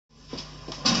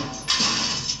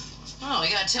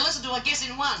don't tell us, or do I guess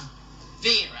in one?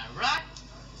 Vera, right?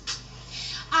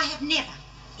 I have never,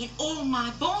 in all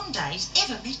my born days,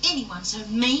 ever met anyone so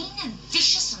mean and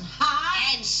vicious and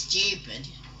hard. And stupid.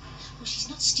 Well, she's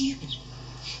not stupid.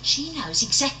 She knows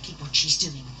exactly what she's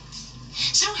doing.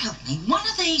 So help me, one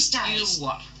of these days... You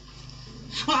what?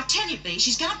 Well, I tell you, Bea,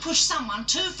 she's going to push someone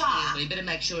too far. Yeah, well, you better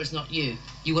make sure it's not you.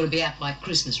 You want to be out by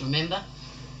Christmas, remember?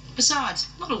 Besides,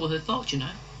 not all her fault, you know.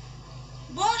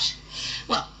 What?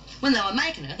 Well, when they were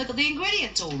making her, they got the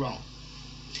ingredients all wrong.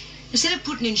 Instead of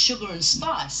putting in sugar and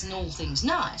spice and all things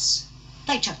nice,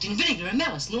 they chucked in vinegar and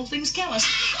malice and all things callous.